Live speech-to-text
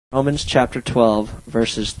Romans chapter 12,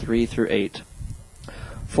 verses 3 through 8.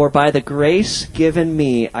 For by the grace given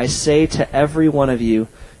me, I say to every one of you,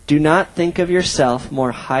 do not think of yourself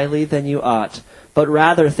more highly than you ought, but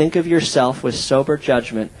rather think of yourself with sober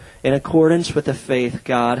judgment, in accordance with the faith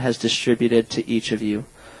God has distributed to each of you.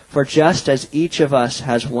 For just as each of us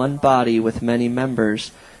has one body with many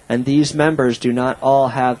members, and these members do not all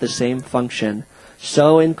have the same function,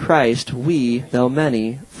 so in Christ we, though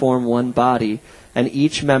many, form one body, and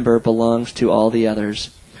each member belongs to all the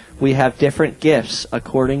others. We have different gifts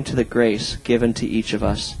according to the grace given to each of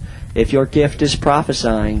us. If your gift is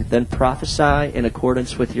prophesying, then prophesy in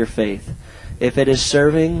accordance with your faith. If it is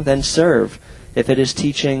serving, then serve. If it is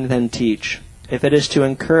teaching, then teach. If it is to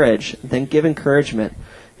encourage, then give encouragement.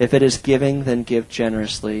 If it is giving, then give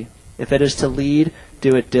generously. If it is to lead,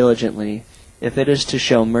 do it diligently. If it is to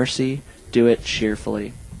show mercy, do it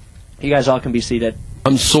cheerfully. You guys all can be seated.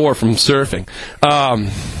 I'm sore from surfing.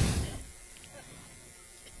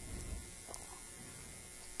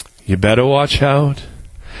 You better watch out.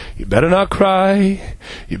 You better not cry.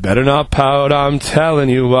 You better not pout. I'm telling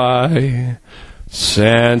you why.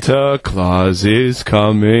 Santa Claus is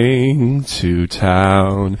coming to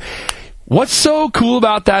town. What's so cool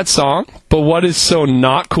about that song, but what is so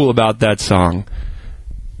not cool about that song,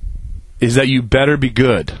 is that you better be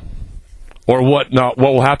good. Or what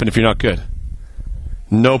will happen if you're not good?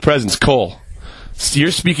 No presents. Cole.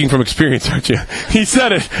 You're speaking from experience, aren't you? He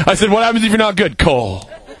said it. I said, what happens if you're not good? Cole.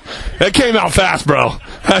 That came out fast, bro.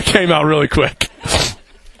 That came out really quick.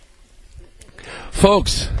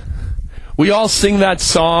 Folks, we all sing that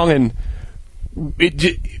song, and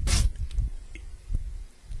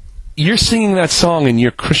you're singing that song in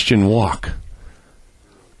your Christian walk.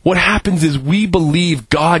 What happens is we believe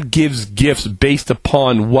God gives gifts based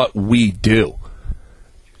upon what we do.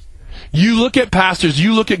 You look at pastors,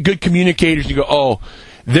 you look at good communicators, you go, oh,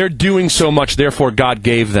 they're doing so much, therefore God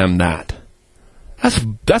gave them that.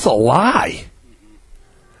 That's a lie.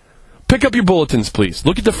 Pick up your bulletins, please.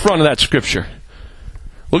 Look at the front of that scripture.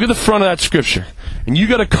 Look at the front of that scripture. And you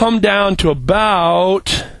got to come down to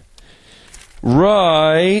about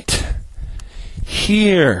right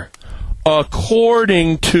here.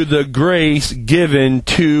 According to the grace given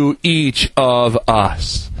to each of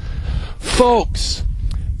us. Folks,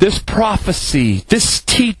 this prophecy, this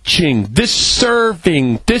teaching, this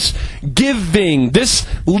serving, this giving, this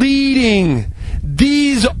leading,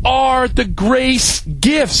 these are the grace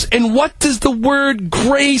gifts. And what does the word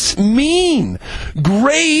grace mean?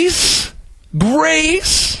 Grace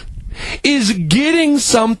is getting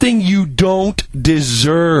something you don't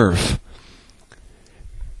deserve.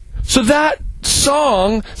 So that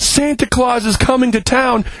song, Santa Claus is Coming to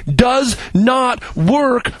Town, does not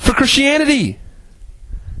work for Christianity.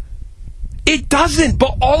 It doesn't,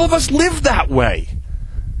 but all of us live that way.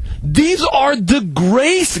 These are the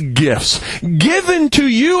grace gifts given to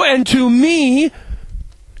you and to me,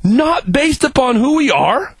 not based upon who we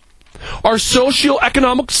are, our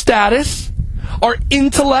socioeconomic status, our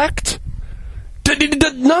intellect,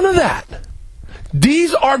 none of that.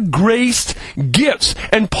 These are graced gifts.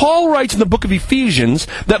 And Paul writes in the book of Ephesians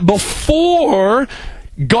that before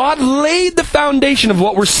God laid the foundation of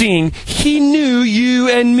what we're seeing, He knew you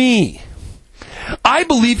and me. I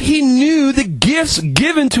believe He knew the gifts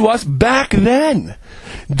given to us back then.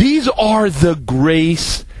 These are the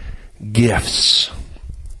grace gifts.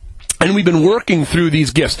 And we've been working through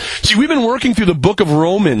these gifts. See, we've been working through the book of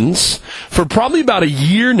Romans for probably about a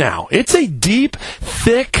year now. It's a deep,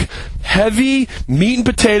 thick, heavy, meat and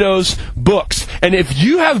potatoes books. And if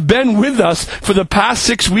you have been with us for the past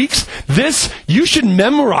 6 weeks, you should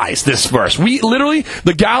memorize this verse. We literally,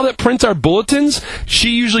 the gal that prints our bulletins, she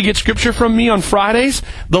usually gets scripture from me on Fridays.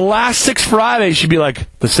 The last 6 Fridays, she'd be like,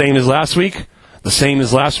 the same as last week, the same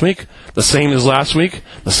as last week, the same as last week,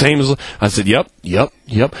 the same as... I said, yep.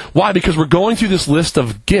 Why? Because we're going through this list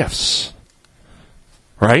of gifts.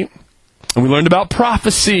 Right? And we learned about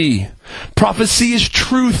prophecy. Prophecy is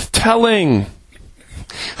truth-telling.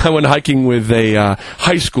 I went hiking with a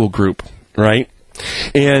high school group, right?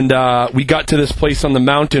 And we got to this place on the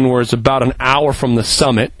mountain where it's about an hour from the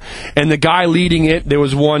summit. And the guy leading it, there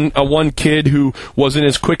was one kid who wasn't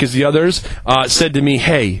as quick as the others, said to me,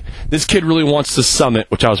 hey, this kid really wants the summit,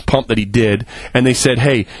 which I was pumped that he did. And they said,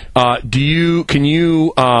 hey, can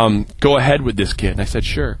you go ahead with this kid? And I said,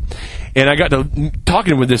 sure. And I got to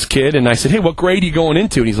talking with this kid, and I said, hey, what grade are you going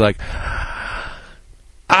into? And he's like,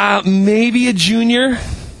 maybe a junior.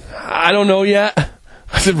 I don't know yet.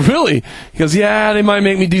 I said, really? He goes, yeah, they might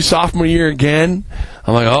make me do sophomore year again.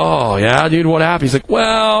 I'm like, oh, yeah, dude, what happened? He's like,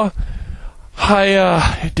 well,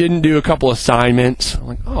 I didn't do a couple assignments. I'm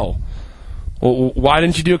like, oh, Well, why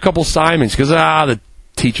didn't you do a couple Simons? Because, the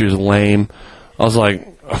teacher's lame. I was like,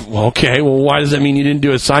 well, okay, well, why does that mean you didn't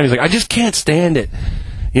do a Simon? He's like, I just can't stand it.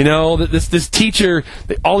 You know, this teacher,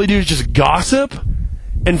 all they do is just gossip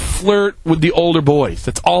and flirt with the older boys.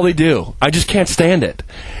 That's all they do. I just can't stand it.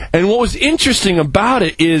 And what was interesting about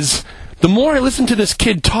it is the more I listened to this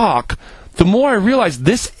kid talk, the more I realized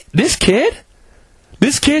this kid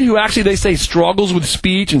who actually they say struggles with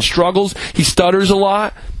speech and struggles, he stutters a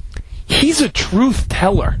lot, he's a truth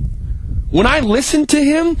teller. When I listen to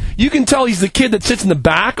him, you can tell he's the kid that sits in the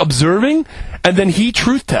back observing, and then he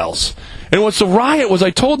truth tells. And what's the riot was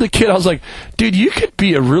I told the kid, I was like, dude, you could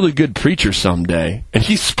be a really good preacher someday. And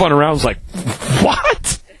he spun around and was like,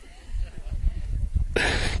 what?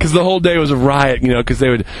 Because the whole day was a riot, because they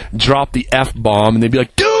would drop the F-bomb, and they'd be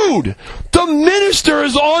like, dude, the minister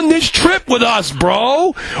is on this trip with us,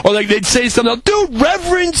 bro. Or like they'd say something else, dude,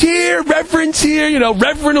 Reverend here,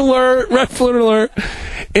 Reverend alert.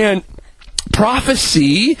 And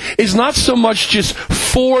prophecy is not so much just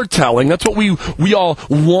foretelling. That's what we all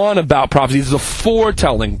want about prophecy. It's the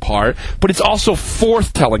foretelling part, but it's also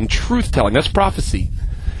forthtelling, truth-telling. That's prophecy.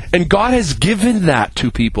 And God has given that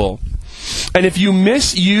to people. And if you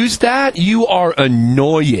misuse that, you are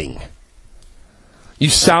annoying. You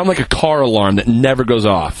sound like a car alarm that never goes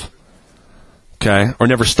off. Okay? Or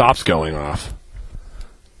never stops going off.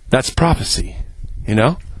 That's prophecy,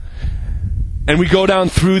 And we go down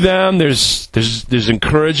through them. There's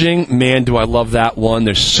encouraging. Man, do I love that one.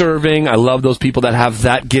 There's serving. I love those people that have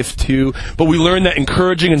that gift too. But we learn that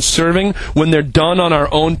encouraging and serving, when they're done on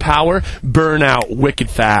our own power, burn out wicked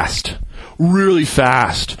fast. Really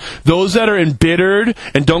fast. Those that are embittered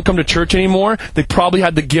and don't come to church anymore, they probably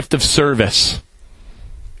had the gift of service.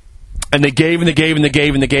 And they gave and they gave and they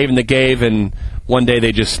gave and they gave and they gave, and one day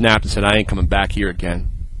they just snapped and said, I ain't coming back here again.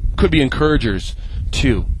 Could be encouragers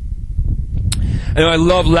too. And I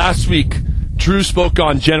love last week, Drew spoke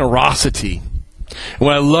on generosity. And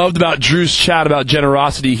what I loved about Drew's chat about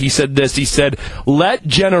generosity, he said this. He said, let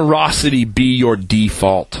generosity be your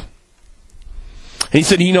default. And he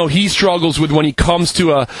said, he struggles with when he comes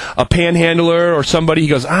to a panhandler or somebody, he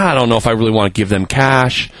goes, I don't know if I really want to give them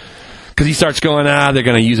cash. Because he starts going, they're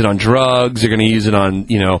going to use it on drugs, they're going to use it on,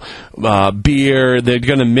 beer, they're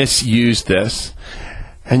going to misuse this.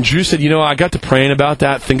 And Drew said, I got to praying about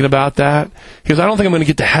that, thinking about that. He goes, I don't think I'm going to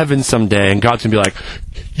get to heaven someday, and God's going to be like,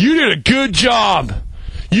 you did a good job.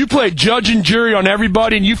 You played judge and jury on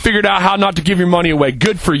everybody, and you figured out how not to give your money away.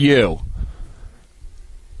 Good for you.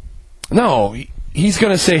 No, he's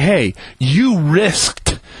going to say, hey, you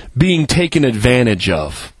risked being taken advantage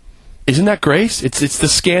of. Isn't that grace? It's the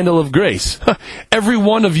scandal of grace. Every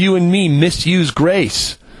one of you and me misuse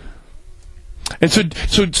grace. And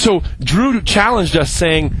so Drew challenged us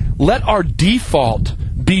saying, let our default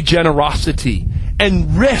be generosity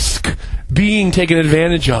and risk being taken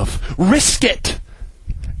advantage of. Risk it.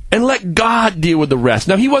 And let God deal with the rest.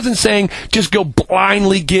 Now, he wasn't saying just go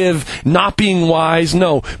blindly give, not being wise.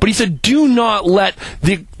 No. But he said, do not let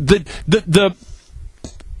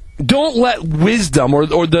don't let wisdom or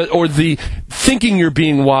the thinking you're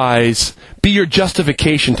being wise be your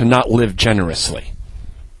justification to not live generously.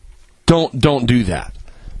 Don't do that.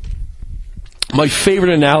 My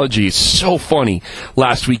favorite analogy is so funny.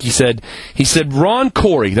 Last week he said, Ron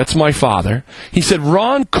Corey, that's my father, he said,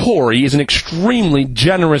 Ron Corey is an extremely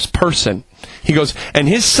generous person. He goes, and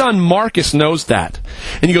his son Marcus knows that.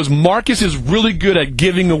 And he goes, Marcus is really good at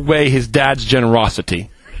giving away his dad's generosity.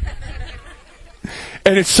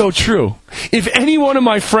 And it's so true. If any one of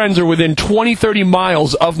my friends are within 20, 30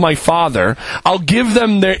 miles of my father, I'll give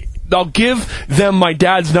them my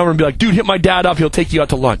dad's number and be like, dude, hit my dad up, he'll take you out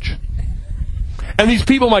to lunch. And these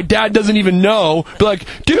people my dad doesn't even know be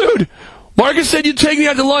like, dude, Marcus said you'd take me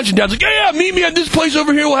out to lunch. And dad's like, yeah, meet me at this place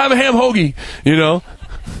over here, we'll have a ham hoagie.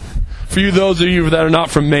 For you, those of you that are not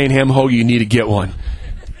from Maine, ham hoagie, you need to get one.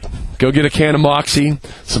 Go get a can of Moxie,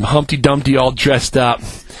 some Humpty Dumpty all dressed up,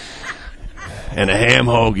 and a ham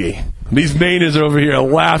hoagie. These Mainers are over here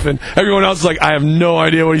laughing. Everyone else is like, I have no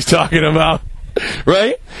idea what he's talking about.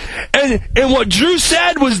 Right? And what Drew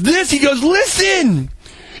said was this. He goes, listen,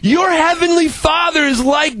 your heavenly Father is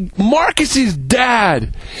like Marcus's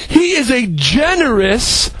dad. He is a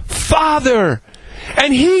generous Father.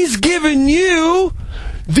 And He's given you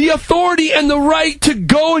the authority and the right to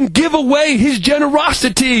go and give away His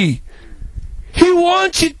generosity. He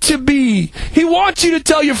wants you to be. He wants you to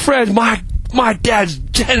tell your friends, my dad's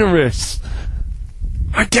generous.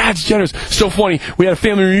 Our dad's generous. So funny. We had a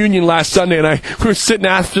family reunion last Sunday, and we were sitting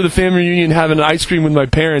after the family reunion having ice cream with my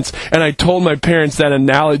parents, and I told my parents that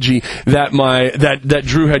analogy that that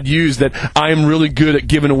Drew had used, that I am really good at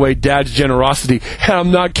giving away dad's generosity. And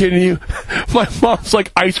I'm not kidding you. My mom's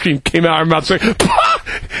like, ice cream came out of her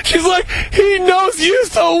mouth. She's like, he knows you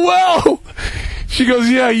so well. She goes,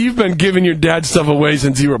 yeah, you've been giving your dad stuff away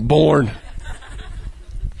since you were born.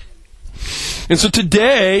 And so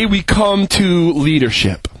today we come to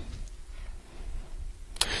leadership.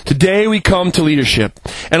 Today we come to leadership.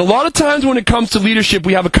 And a lot of times when it comes to leadership,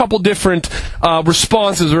 we have a couple different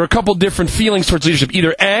responses or a couple different feelings towards leadership.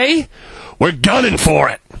 Either A, we're gunning for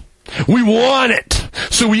it. We want it.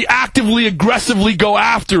 So we actively, aggressively go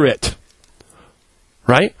after it.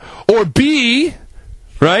 Right? Or B,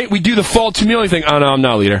 right, we do the false humility thing. Oh, no, I'm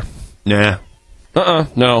not a leader. Nah.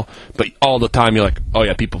 No. But all the time you're like, oh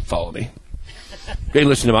yeah, people follow me. Hey,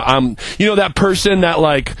 listen to me. You know that person that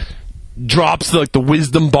like drops the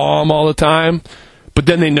wisdom bomb all the time, but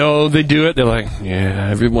then they know they do it. They're like, yeah,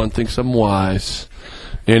 everyone thinks I'm wise,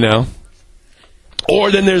 you know.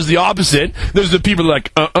 Or then there's the opposite. There's the people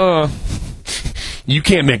like, you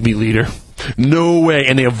can't make me leader. No way.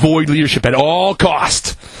 And they avoid leadership at all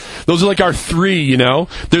cost. Those are like our three, you know.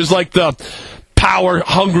 There's like the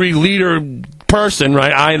power-hungry leader person,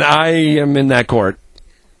 right? I am in that court.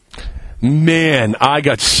 Man, I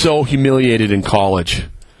got so humiliated in college.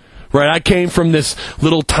 Right, I came from this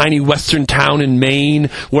little tiny western town in Maine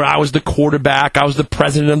where I was the quarterback. I was the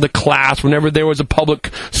president of the class. Whenever there was a public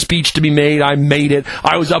speech to be made, I made it.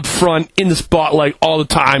 I was up front in the spotlight all the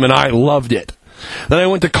time, and I loved it. Then I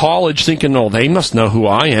went to college thinking, oh, they must know who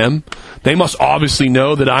I am. They must obviously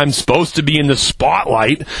know that I'm supposed to be in the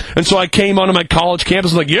spotlight. And so I came onto my college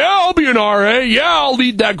campus and like, yeah, I'll be an RA. Yeah, I'll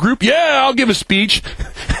lead that group. Yeah, I'll give a speech.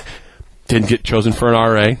 Didn't get chosen for an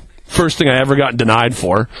RA. First thing I ever got denied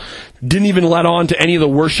for. Didn't even let on to any of the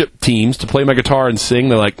worship teams to play my guitar and sing.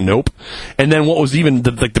 They're like, nope. And then what was even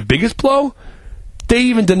the biggest blow? They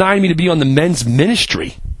even denied me to be on the men's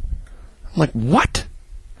ministry. I'm like, what?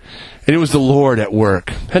 And it was the Lord at work.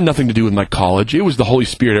 It had nothing to do with my college. It was the Holy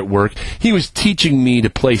Spirit at work. He was teaching me to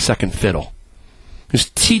play second fiddle. He was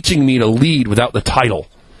teaching me to lead without the title,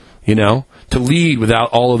 you know, to lead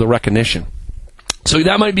without all of the recognition. So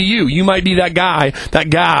that might be you. You might be that guy,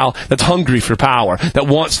 that gal that's hungry for power, that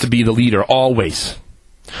wants to be the leader always.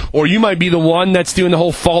 Or you might be the one that's doing the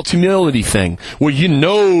whole false humility thing, where you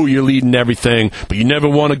know you're leading everything, but you never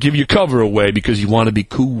want to give your cover away because you want to be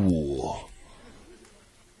cool.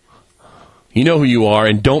 You know who you are,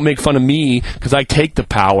 and don't make fun of me because I take the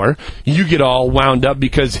power. You get all wound up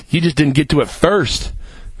because you just didn't get to it first.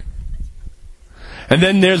 And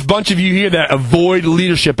then there's a bunch of you here that avoid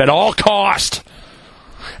leadership at all cost.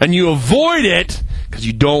 And you avoid it because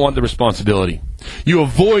you don't want the responsibility. You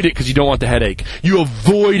avoid it because you don't want the headache. You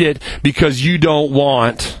avoid it because you don't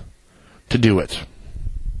want to do it.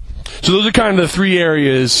 So those are kind of the three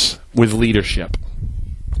areas with leadership.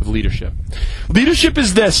 Leadership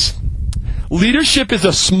is this. Leadership is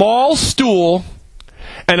a small stool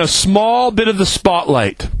and a small bit of the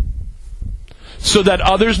spotlight so that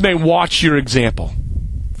others may watch your example.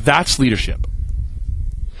 That's leadership.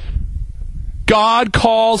 God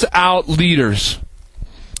calls out leaders,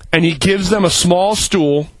 and He gives them a small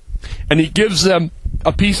stool, and He gives them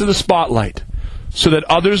a piece of the spotlight so that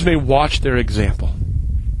others may watch their example.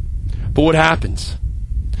 But what happens?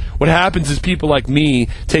 What happens is people like me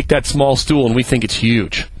take that small stool and we think it's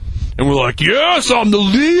huge. And we're like, yes, I'm the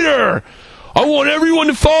leader. I want everyone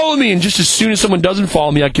to follow me. And just as soon as someone doesn't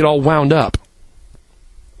follow me, I get all wound up.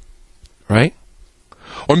 Right?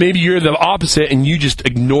 Or maybe you're the opposite and you just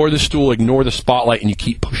ignore the stool, ignore the spotlight, and you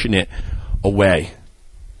keep pushing it away.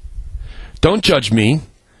 Don't judge me.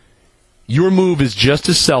 Your move is just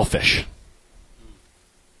as selfish.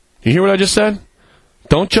 You hear what I just said?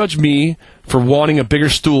 Don't judge me for wanting a bigger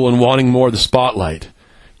stool and wanting more of the spotlight.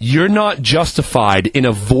 You're not justified in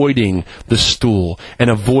avoiding the stool and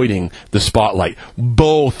avoiding the spotlight.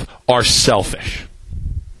 Both are selfish.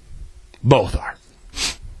 Both are.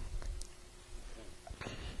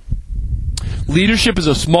 Leadership is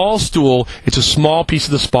a small stool. It's a small piece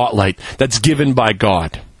of the spotlight that's given by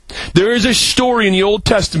God. There is a story in the Old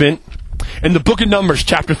Testament in the book of Numbers,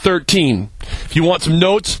 chapter 13. If you want some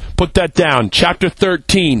notes, put that down. Chapter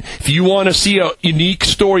 13. If you want to see a unique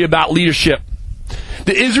story about leadership.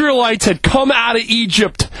 The Israelites had come out of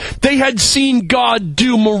Egypt. They had seen God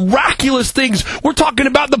do miraculous things. We're talking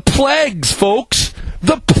about the plagues, folks.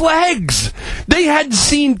 the plagues. They had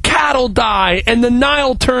seen cattle die and the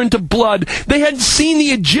Nile turn to blood. They had seen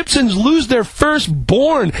the Egyptians lose their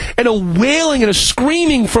firstborn, and a wailing and a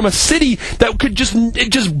screaming from a city that could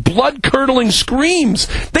just blood-curdling screams.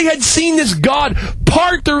 They had seen this God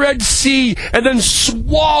part the Red Sea and then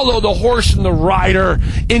swallow the horse and the rider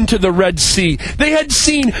into the Red Sea. They had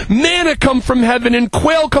seen manna come from heaven and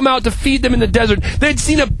quail come out to feed them in the desert. They had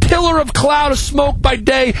seen a pillar of cloud of smoke by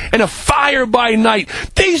day and a fire by night.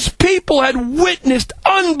 These people had witnessed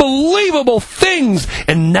unbelievable things,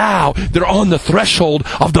 and now they're on the threshold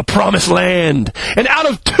of the promised land. And out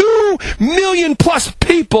of 2 million plus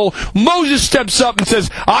people, Moses steps up and says,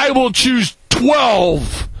 I will choose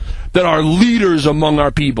 12 that are leaders among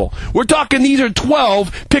our people. We're talking these are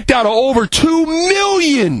 12 picked out of over 2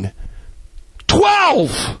 million.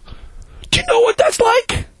 12! Do you know what that's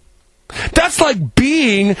like? That's like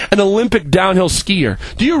being an Olympic downhill skier.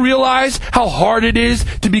 Do you realize how hard it is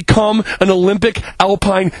to become an Olympic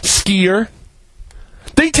alpine skier?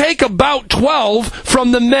 They take about 12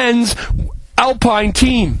 from the men's alpine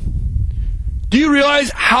team. Do you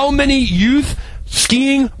realize how many youth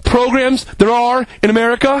skiing programs there are in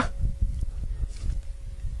America?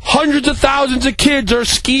 Hundreds of thousands of kids are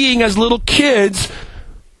skiing as little kids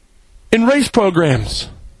in race programs.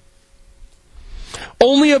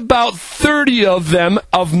 Only about 30 of them,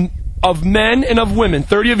 of men and of women,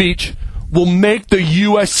 30 of each, will make the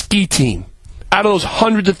U.S. ski team out of those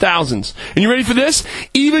hundreds of thousands. And you ready for this?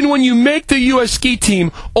 Even when you make the U.S. ski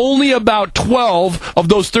team, only about 12 of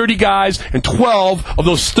those 30 guys and 12 of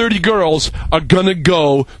those 30 girls are going to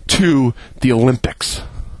go to the Olympics.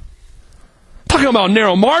 Talking about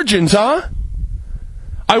narrow margins, huh?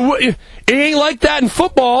 It ain't like that in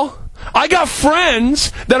football. I got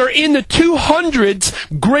friends that are in the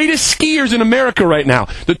 200th greatest skiers in America right now.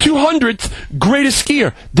 The 200th greatest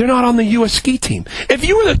skier. They're not on the U.S. ski team. If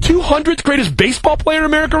you were the 200th greatest baseball player in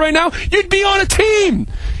America right now, you'd be on a team.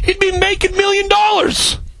 You'd be making $1 million.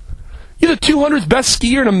 You're the 200th best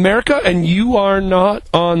skier in America, and you are not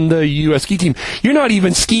on the U.S. ski team. You're not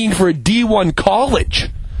even skiing for a D1 college.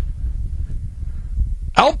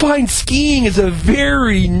 Alpine skiing is a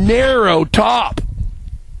very narrow top.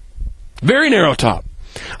 Very narrow top.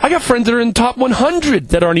 I got friends that are in the top 100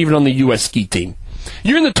 that aren't even on the U.S. ski team.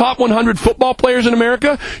 You're in the top 100 football players in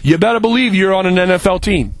America, you better believe you're on an NFL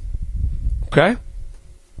team. Okay?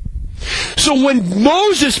 So when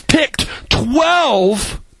Moses picked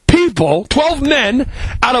 12 people, 12 men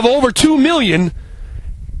out of over 2 million,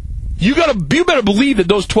 you better believe that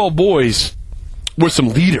those 12 boys were some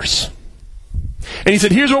leaders. And he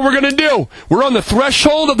said, here's what we're going to do. We're on the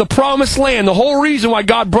threshold of the promised land. The whole reason why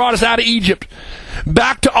God brought us out of Egypt,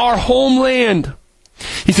 back to our homeland.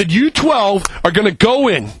 He said, you 12 are going to go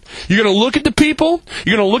in. You're going to look at the people.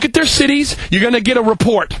 You're going to look at their cities. You're going to get a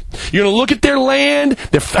report. You're going to look at their land.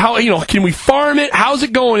 How, can we farm it? How's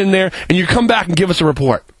it going in there? And you come back and give us a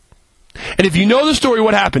report. And if you know the story,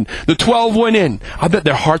 what happened? The 12 went in. I bet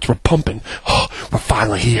their hearts were pumping. Oh, we're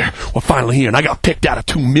finally here. We're finally here. And I got picked out of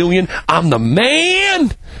 2 million. I'm the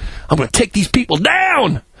man. I'm going to take these people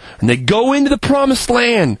down. And they go into the promised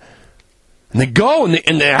land. And they go, and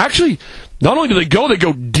they actually, not only do they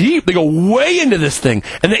go deep. They go way into this thing.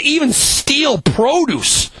 And they even steal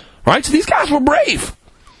produce. Right? So these guys were brave.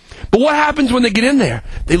 But what happens when they get in there?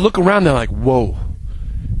 They look around, they're like, whoa,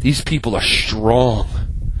 these people are strong.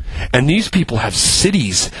 And these people have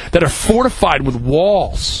cities that are fortified with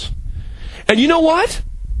walls. And you know what?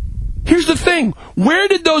 Here's the thing. Where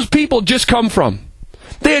did those people just come from?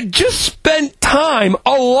 They had just spent time,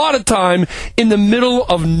 a lot of time, in the middle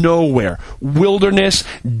of nowhere. Wilderness,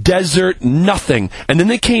 desert, nothing. And then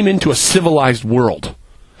they came into a civilized world.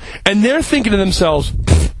 And they're thinking to themselves,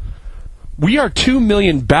 we are 2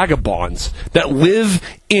 million vagabonds that live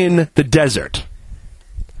in the desert.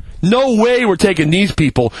 No way we're taking these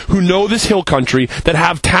people who know this hill country, that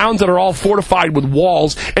have towns that are all fortified with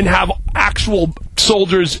walls and have actual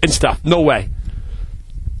soldiers and stuff. No way.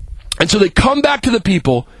 And so they come back to the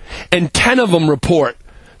people, and 10 of them report,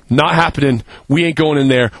 not happening, we ain't going in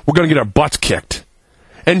there, we're going to get our butts kicked.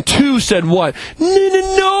 And 2 said what?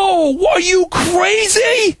 No, are you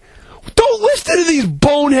crazy? Don't listen to these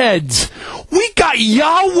boneheads. We got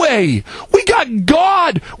Yahweh. We got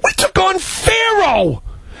God. We took on Pharaoh.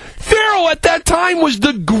 Pharaoh at that time was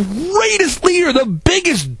the greatest leader, the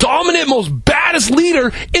biggest, dominant, most baddest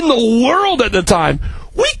leader in the world at the time.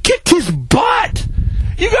 We kicked his butt.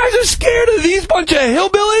 You guys are scared of these bunch of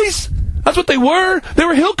hillbillies? That's what they were. They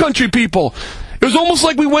were hill country people. It was almost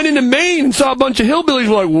like we went into Maine and saw a bunch of hillbillies.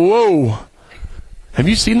 We're like, whoa. Have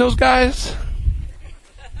you seen those guys?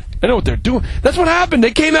 They know what they're doing. That's what happened.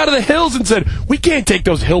 They came out of the hills and said, we can't take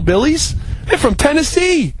those hillbillies. They're from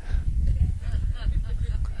Tennessee.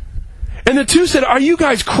 And the two said, are you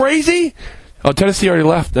guys crazy? Oh, Tennessee already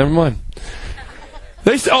left. Never mind.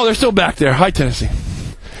 They said, oh, they're still back there. Hi, Tennessee.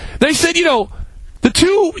 They said, the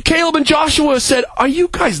two, Caleb and Joshua, said, are you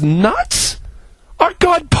guys nuts? Our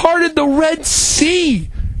God parted the Red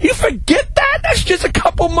Sea. You forget that? That's just a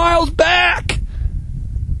couple miles back.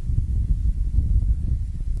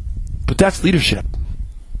 But that's leadership.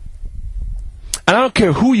 And I don't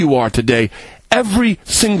care who you are today. Every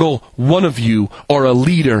single one of you are a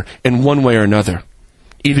leader in one way or another.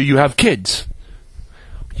 Either you have kids,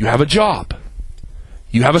 you have a job,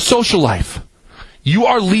 you have a social life. You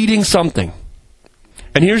are leading something.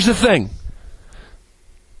 And here's the thing.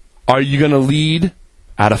 Are you going to lead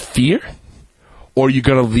out of fear, or are you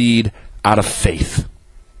going to lead out of faith?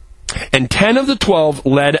 And 10 of the 12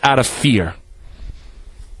 led out of fear.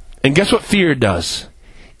 And guess what fear does?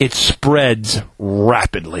 It spreads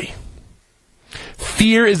rapidly.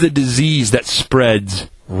 Fear is a disease that spreads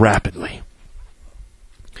rapidly.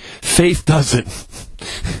 Faith doesn't.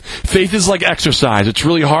 Faith is like exercise. It's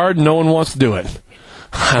really hard. No one wants to do it.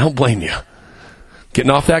 I don't blame you.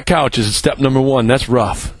 Getting off that couch is step number 1. That's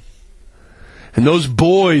rough. And those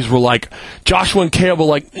boys were like, Joshua and Caleb were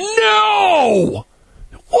like, no!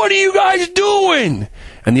 What are you guys doing?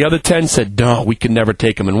 And the other 10 said, no, we could never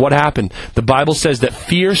take them. And what happened? The Bible says that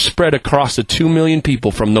fear spread across the 2 million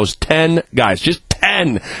people from those 10 guys. Just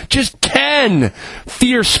 10. Just 10.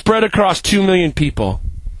 Fear spread across 2 million people.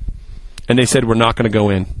 And they said, we're not going to go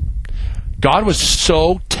in. God was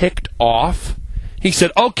so ticked off. He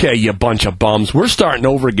said, okay, you bunch of bums, we're starting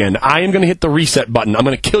over again. I am going to hit the reset button. I'm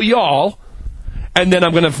going to kill you all. And then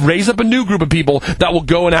I'm going to raise up a new group of people that will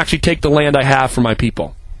go and actually take the land I have for my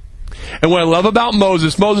people. And what I love about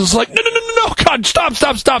Moses is like, no, God, stop.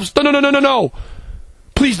 No.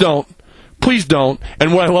 Please don't. Please don't.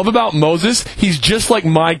 And what I love about Moses, he's just like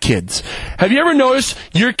my kids. Have you ever noticed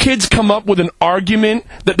your kids come up with an argument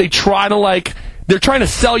that they try to they're trying to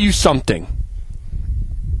sell you something.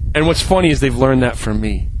 And what's funny is they've learned that from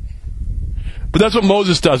me. But that's what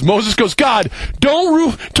Moses does. Moses goes, God,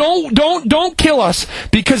 don't kill us,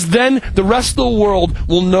 because then the rest of the world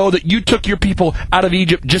will know that you took your people out of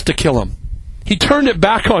Egypt just to kill them. He turned it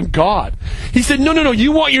back on God. He said, no,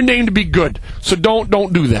 you want your name to be good, so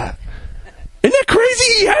don't do that. Isn't that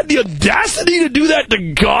crazy? He had the audacity to do that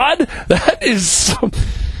to God? That is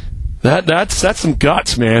that's some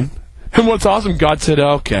guts, man. And what's awesome, God said,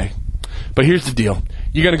 okay. But here's the deal.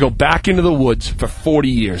 You're going to go back into the woods for 40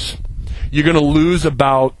 years. You're going to lose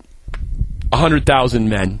about 100,000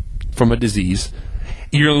 men from a disease.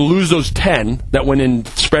 You're going to lose those 10 that went in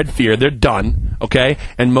spread fear. They're done, okay?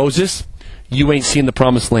 And Moses, you ain't seen the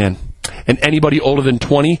promised land. And anybody older than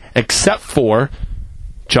 20, except for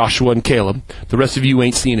Joshua and Caleb, the rest of you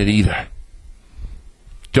ain't seen it either.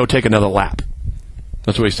 Go take another lap.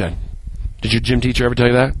 That's what he said. Did your gym teacher ever tell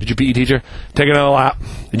you that? Did your PE teacher? Take another lap.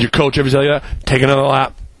 Did your coach ever tell you that? Take another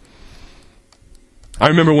lap. I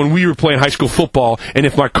remember when we were playing high school football, and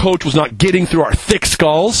if my coach was not getting through our thick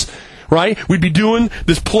skulls, right, we'd be doing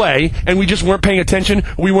this play, and we just weren't paying attention,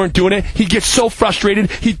 we weren't doing it. He'd get so frustrated,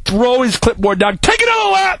 he'd throw his clipboard down, take another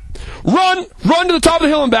lap, run to the top of the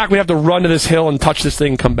hill and back. We'd have to run to this hill and touch this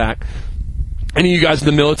thing and come back. Any of you guys in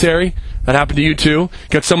the military? That happened to you too?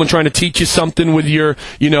 Got someone trying to teach you something with your,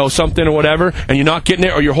 something or whatever, and you're not getting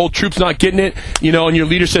it, or your whole troop's not getting it, and your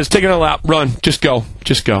leader says, take another lap, run, just go.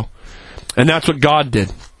 And that's what God did.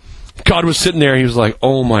 God was sitting there, he was like,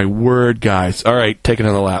 oh my word, guys. All right, take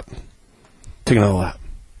another lap. Take another lap.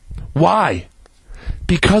 Why?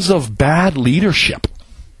 Because of bad leadership.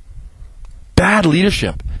 Bad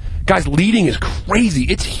leadership. Guys, leading is crazy.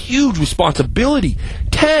 It's huge responsibility.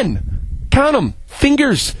 10. Count them.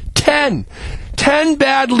 Fingers. 10. 10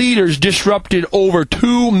 bad leaders disrupted over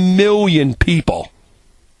 2 million people.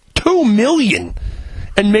 2 million!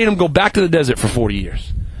 And made them go back to the desert for 40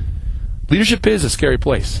 years. Leadership is a scary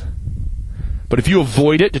place. But if you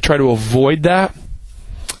avoid it, to try to avoid that,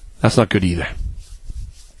 that's not good either.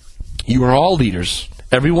 You are all leaders.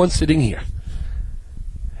 Everyone sitting here.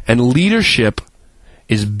 And leadership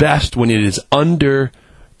is best when it is under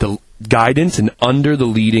the guidance and under the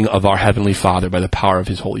leading of our Heavenly Father by the power of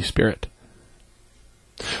His Holy Spirit.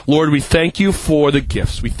 Lord, we thank you for the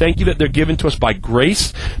gifts. We thank you that they're given to us by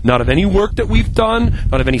grace, not of any work that we've done,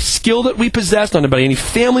 not of any skill that we possess, not about any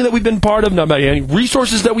family that we've been part of, not about any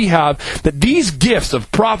resources that we have, that these gifts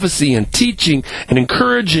of prophecy and teaching and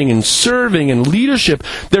encouraging and serving and leadership,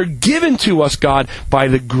 they're given to us, God, by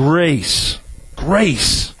the grace.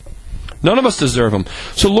 Grace. None of us deserve them.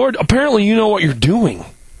 So, Lord, apparently you know what you're doing.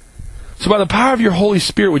 So by the power of your Holy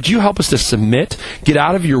Spirit, would you help us to submit, get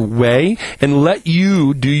out of your way, and let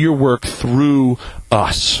you do your work through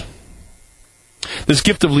us? This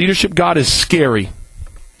gift of leadership, God, is scary.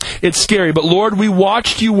 It's scary, but Lord, we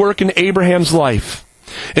watched you work in Abraham's life.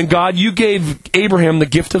 And God, you gave Abraham the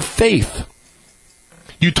gift of faith.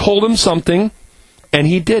 You told him something, and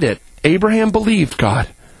he did it. Abraham believed, God.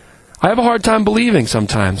 I have a hard time believing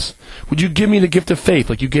sometimes. Would you give me the gift of faith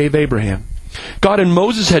like you gave Abraham? God, and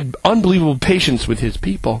Moses had unbelievable patience with his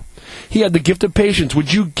people. He had the gift of patience.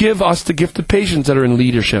 Would you give us the gift of patience that are in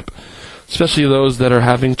leadership, especially those that are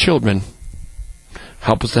having children?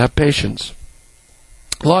 Help us to have patience.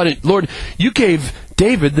 Lord, you gave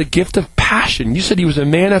David the gift of passion. You said he was a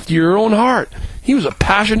man after your own heart. He was a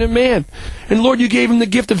passionate man. And Lord, you gave him the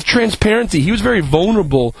gift of transparency. He was very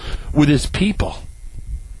vulnerable with his people.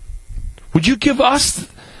 Would you give us,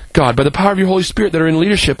 God, by the power of your Holy Spirit that are in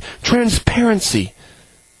leadership, transparency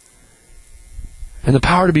and the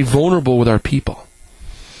power to be vulnerable with our people?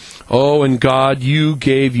 Oh, and God, you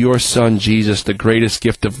gave your Son, Jesus, the greatest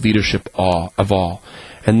gift of leadership of all.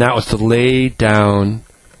 And that was to lay down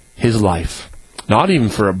his life. Not even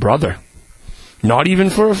for a brother. Not even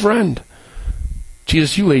for a friend.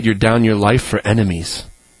 Jesus, you laid down your life for enemies.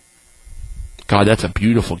 God, that's a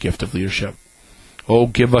beautiful gift of leadership. Oh,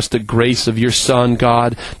 give us the grace of your Son,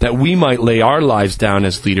 God, that we might lay our lives down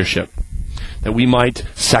as leadership. That we might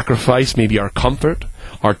sacrifice maybe our comfort,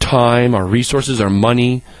 our time, our resources, our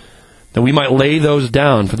money. That we might lay those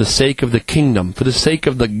down for the sake of the kingdom, for the sake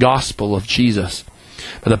of the gospel of Jesus.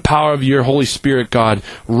 By the power of your Holy Spirit, God,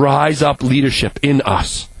 rise up leadership in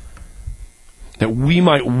us. That we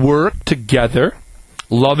might work together,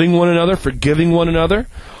 loving one another, forgiving one another,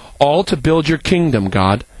 all to build your kingdom,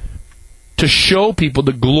 God. To show people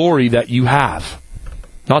the glory that you have.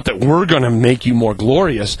 Not that we're going to make you more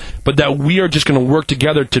glorious, but that we are just going to work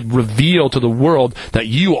together to reveal to the world that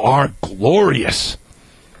you are glorious.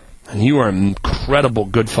 And you are an incredible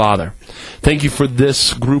good Father. Thank you for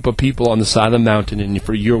this group of people on the side of the mountain and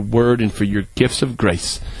for your word and for your gifts of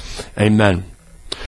grace. Amen.